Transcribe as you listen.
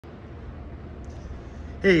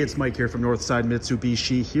Hey, it's Mike here from Northside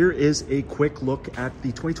Mitsubishi. Here is a quick look at the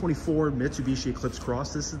 2024 Mitsubishi Eclipse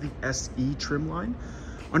Cross. This is the SE trim line.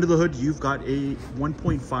 Under the hood, you've got a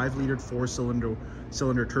 1.5 liter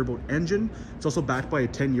four-cylinder turbo engine. It's also backed by a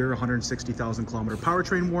 10-year, 160,000 kilometer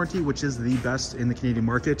powertrain warranty, which is the best in the Canadian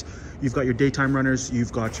market. You've got your daytime runners,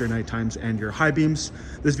 you've got your night times, and your high beams.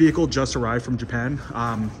 This vehicle just arrived from Japan.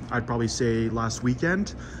 I'd probably say last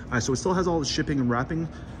weekend. So it still has all the shipping and wrapping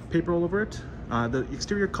paper all over it. The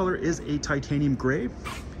exterior color is a titanium gray.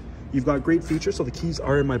 You've got great features. So the keys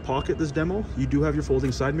are in my pocket this demo. You do have your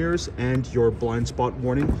folding side mirrors and your blind spot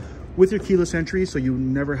warning with your keyless entry, so you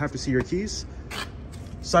never have to see your keys.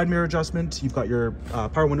 Side mirror adjustment. You've got your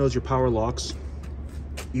power windows, your power locks.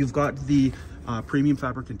 You've got the premium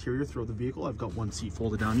fabric interior throughout the vehicle. I've got one seat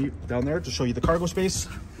folded down there to show you the cargo space.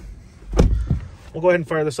 We'll go ahead and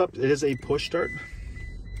fire this up. It is a push start.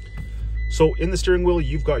 So in the steering wheel,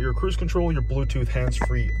 you've got your cruise control, your Bluetooth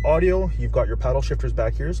hands-free audio. You've got your paddle shifters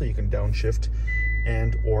back here, so you can downshift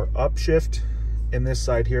and or upshift. In this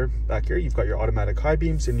side here, back here, you've got your automatic high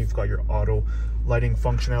beams and you've got your auto lighting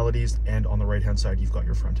functionalities. And on the right-hand side, you've got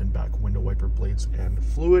your front and back window wiper blades and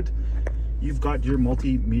fluid. You've got your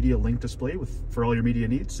multimedia link display for all your media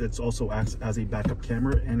needs. It also acts as a backup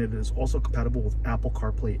camera, and it is also compatible with Apple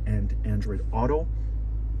CarPlay and Android Auto.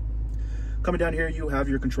 Coming down here, you have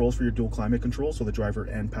your controls for your dual climate control, so the driver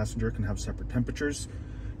and passenger can have separate temperatures.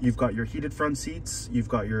 You've got your heated front seats. You've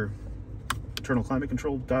got your internal climate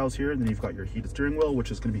control dials here, and then you've got your heated steering wheel, which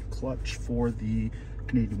is going to be clutch for the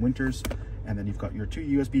Canadian winters. And then you've got your 2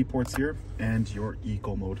 USB ports here and your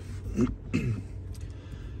eco mode.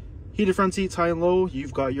 Heated front seats, high and low.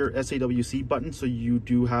 You've got your SE-AWC button, so you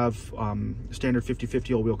do have standard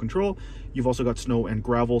 50/50 all-wheel control. You've also got snow and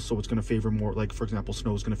gravel, so it's going to favor more, like for example,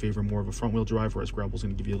 snow is going to favor more of a front-wheel drive, whereas gravel is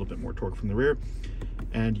going to give you a little bit more torque from the rear.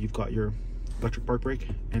 And you've got your electric park brake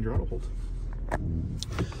and your auto hold.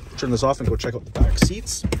 Turn this off and go check out the back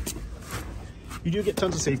seats. You do get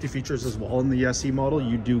tons of safety features as well in the SE model.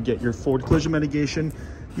 You do get your forward collision mitigation.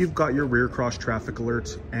 You've got your rear cross traffic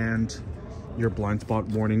alert and your blind spot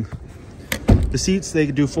warning. The seats, they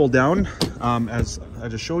do fold down as I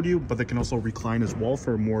just showed you, but they can also recline as well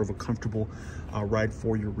for more of a comfortable ride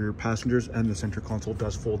for your rear passengers. And the center console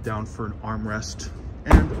does fold down for an armrest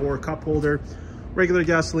and or cup holder. Regular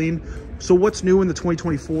gasoline. So what's new in the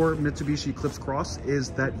 2024 Mitsubishi Eclipse Cross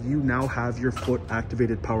is that you now have your foot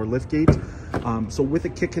activated power liftgate. So with a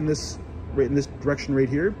kick in this direction right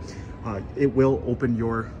here, it will open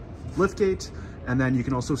your liftgate. And then you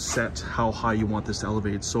can also set how high you want this to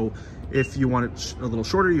elevate. So if you want it a little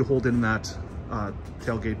shorter, you hold in that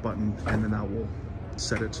tailgate button, and then that will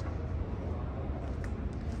set it.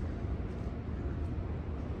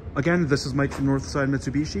 Again, this is Mike from Northside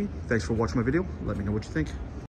Mitsubishi. Thanks for watching my video. Let me know what you think.